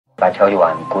If I tell you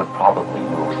I'm good, probably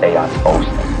you will say I'm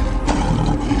boasting.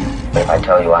 But if I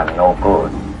tell you I'm no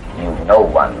good, you know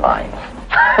one line.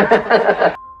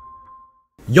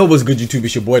 Yo, what's good, YouTube?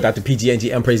 It's your boy, Dr.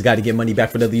 PGNG Emperor's Got to Get Money Back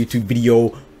for another YouTube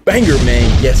video. Banger,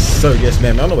 man. Yes, sir. Yes,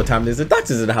 man. I don't know what time it is. The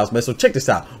doctor's in the house, man. So check this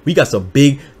out. We got some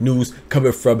big news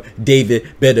coming from David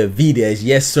Benavidez.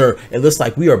 Yes, sir. It looks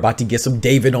like we are about to get some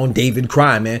David on David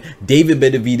crime, man. David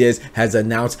Benavidez has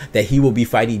announced that he will be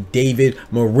fighting David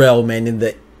Morrell, man, in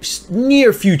the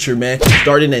near future, man.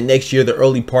 Starting at next year. The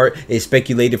early part is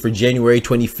speculated for January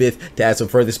 25th to add some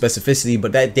further specificity,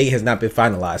 but that date has not been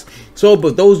finalized. So,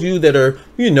 but those of you that are,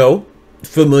 you know,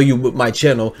 familiar with my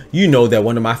channel, you know that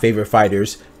one of my favorite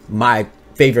fighters, my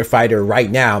favorite fighter right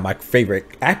now, my favorite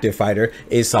active fighter,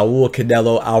 is Saul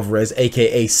Canelo Alvarez,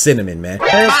 aka Cinnamon, man.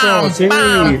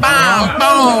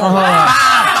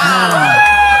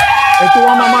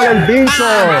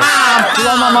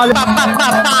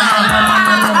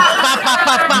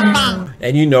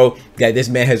 And you know that this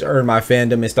man has earned my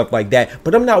fandom and stuff like that,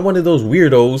 but I'm not one of those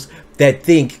weirdos that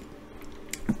think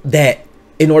that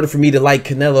in order for me to like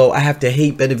Canelo, I have to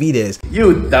hate Benavidez.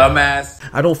 You dumbass.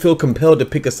 I don't feel compelled to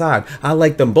pick a side. I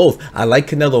like them both. I like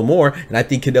Canelo more, and I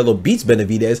think Canelo beats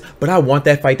Benavidez, but I want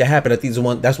that fight to happen. I think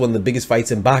that's one of the biggest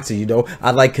fights in boxing, you know. I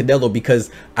like Canelo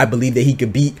because I believe that he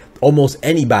could beat almost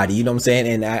anybody, you know what I'm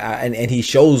saying? And he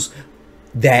shows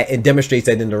that and demonstrates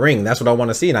that in the ring. That's what I want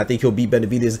to see, and I think he'll beat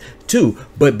Benavidez too.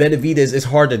 But Benavidez, is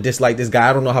hard to dislike this guy.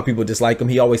 I don't know how people dislike him.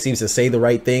 He always seems to say the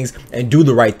right things and do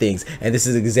the right things, and this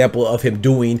is an example of him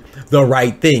doing the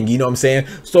right thing, you know what I'm saying?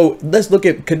 So let's look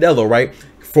at Canelo, right?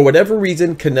 For whatever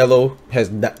reason, Canelo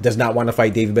does not want to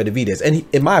fight David Benavidez, and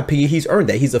in my opinion, he's earned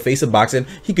that. He's the face of boxing.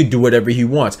 He could do whatever he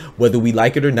wants, whether we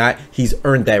like it or not. He's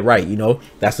earned that right, you know.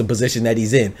 That's the position that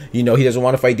he's in. You know, he doesn't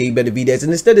want to fight David Benavidez,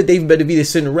 and instead of David Benavidez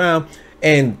sitting around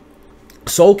and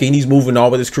sulking, he's moving on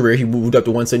with his career. He moved up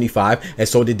to 175, and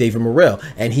so did David Morrell,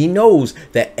 and he knows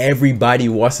that everybody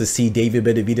wants to see David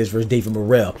Benavidez versus David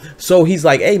Morrell. So he's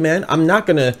like, hey man, I'm not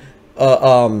gonna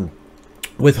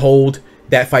withhold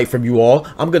that fight from you all.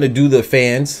 I'm gonna do the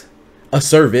fans a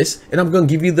service, and I'm gonna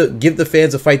give the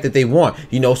fans a fight that they want,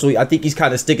 you know. So I think he's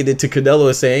kind of sticking it to Canelo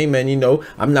and saying, man, you know,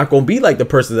 I'm not gonna be like the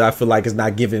person that I feel like is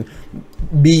not giving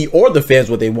me or the fans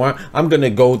what they want. I'm gonna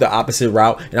go the opposite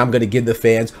route, and I'm gonna give the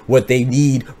fans what they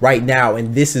need right now,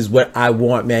 and this is what I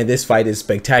want, man. This fight is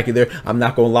spectacular. I'm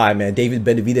not gonna lie, man. David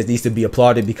Benavidez needs to be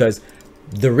applauded because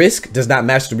the risk does not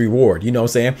match the reward, you know what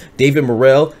I'm saying? David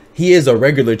Morrell, he is a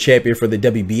regular champion for the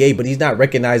WBA, but he's not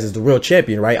recognized as the real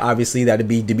champion, right? Obviously, that'd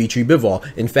be Dimitri Bivol.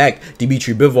 In fact,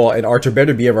 Dimitri Bivol and Artur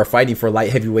Beterbiev are fighting for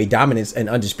light heavyweight dominance and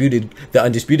the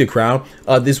undisputed crown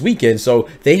this weekend. So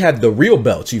they have the real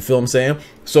belts, you feel what I'm saying?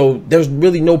 So there's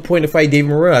really no point to fight David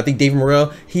Morrell. I think David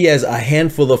Morrell, he has a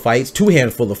handful of fights, two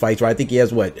handful of fights, right? I think he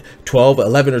has what,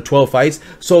 11 or 12 fights.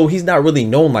 So he's not really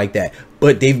known like that.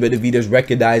 But David Benavidez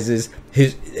recognizes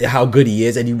how good he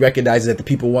is, and he recognizes that the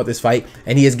people want this fight,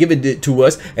 and he has given it to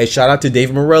us. And shout out to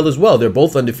David Morrell as well. They're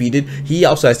both undefeated. He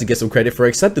also has to get some credit for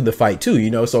accepting the fight too,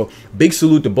 you know. So big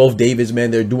salute to both Davids,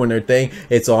 man. They're doing their thing.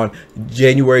 It's on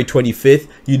January 25th,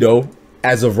 you know.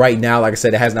 As of right now, like I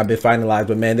said, it has not been finalized,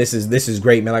 but man, this is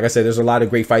great, man. Like I said, there's a lot of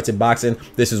great fights in boxing.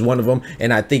 This is one of them,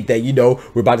 and I think that, you know,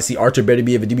 we're about to see Artur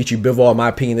Beterbiev and Dimitri Bivol. In my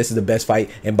opinion, this is the best fight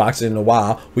in boxing in a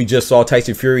while. We just saw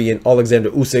Tyson Fury and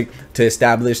Alexander Usyk to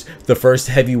establish the first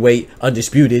heavyweight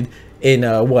undisputed in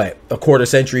what, a quarter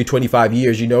century, 25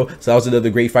 years, you know. So that was another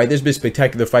great fight. There's been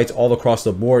spectacular fights all across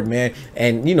the board, man,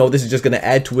 and you know, this is just gonna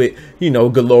add to it, you know,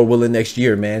 good Lord willing, next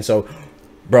year, man. So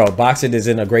bro, boxing is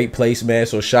in a great place, man.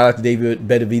 So shout out to David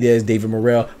Benavidez, David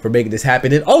Morrell for making this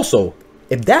happen. And also,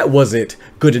 if that wasn't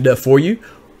good enough for you,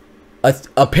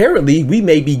 apparently we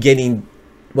may be getting,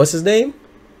 what's his name?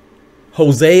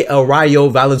 Jose El Rayo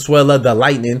Valenzuela, the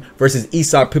Lightning, versus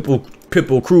Isaac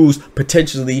Pitbull Cruz,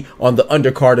 potentially on the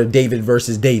undercard of David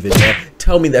versus David, man.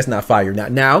 Tell me that's not fire.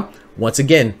 Now, once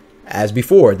again, as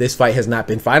before, this fight has not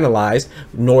been finalized,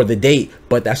 nor the date,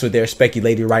 but that's what they're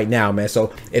speculating right now, man.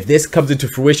 So if this comes into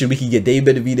fruition, we can get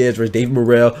David Benavidez versus David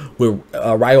Morrell with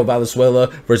Rayo Valenzuela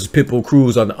versus Pitbull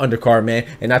Cruz on the undercard, man.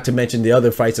 And not to mention the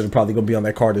other fights that are probably going to be on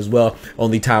that card as well.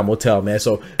 Only time will tell, man.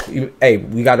 So, hey,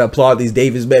 we got to applaud these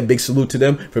Davids, man. Big salute to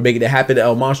them for making it happen.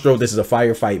 El Monstro, this is a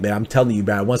fire fight, man. I'm telling you,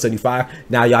 man. 175.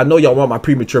 Now, y'all know y'all want my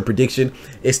premature prediction.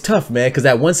 It's tough, man, because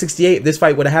at 168, if this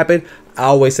fight would have happened, I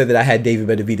always said that I had David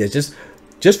Benavidez. Just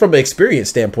just from an experience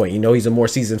standpoint, you know, he's a more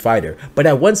seasoned fighter. But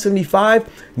at 175,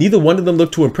 neither one of them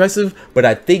looked too impressive. But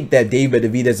I think that David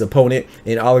Benavidez's opponent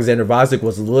in Alexander Vazik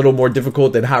was a little more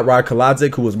difficult than Hot Rod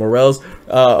Kaladzic, who was Morrell's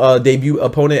debut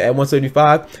opponent at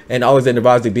 175. And Alexander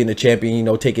Vazik being the champion, you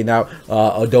know, taking out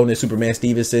Adonis Superman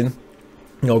Stevenson.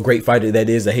 You know, great fighter that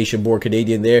is, a Haitian-born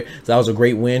Canadian there. So that was a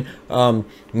great win.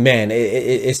 Man,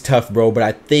 it's tough, bro. But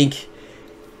I think,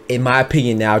 in my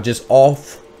opinion now, just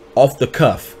off the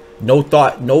cuff, no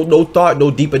thought,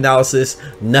 no deep analysis,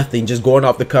 nothing, just going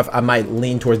off the cuff, I might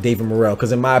lean towards David Morrell.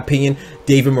 Because in my opinion,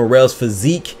 David Morrell's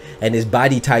physique and his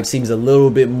body type seems a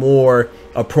little bit more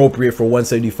appropriate for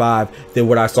 175 than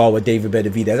what I saw with David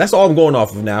Benavidez. That's all I'm going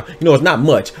off of now. You know, it's not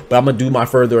much, but I'm gonna do my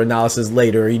further analysis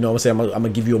later. You know what I'm saying? I'm gonna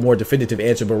give you a more definitive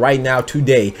answer. But right now,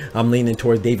 today, I'm leaning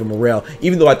towards David Morrell,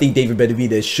 even though I think David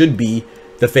Benavidez should be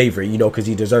the favorite, you know, because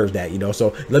he deserves that, you know.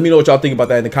 So let me know what y'all think about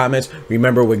that in the comments.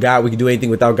 Remember, with God, we can do anything.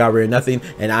 Without God, we're nothing.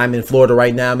 And I'm in Florida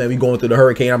right now, man. We going through the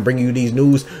hurricane. I'm bringing you these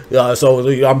news. So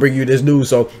I'm bringing you this news.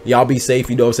 So y'all be safe,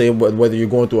 you know what I'm saying? Whether you're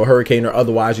going through a hurricane or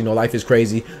otherwise, you know, life is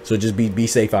crazy. So just be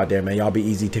safe out there, man. Y'all be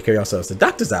easy. Take care of yourselves. The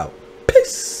doctor's out.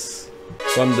 Peace.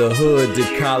 From the hood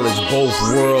to college, both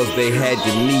worlds they had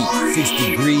to meet. 6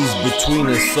 degrees between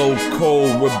us, so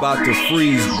cold, we're about to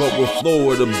freeze. But we're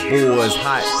Florida boys,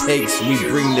 hot takes, we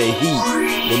bring the heat.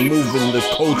 We're moving the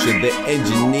culture, the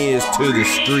engineers to the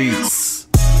streets.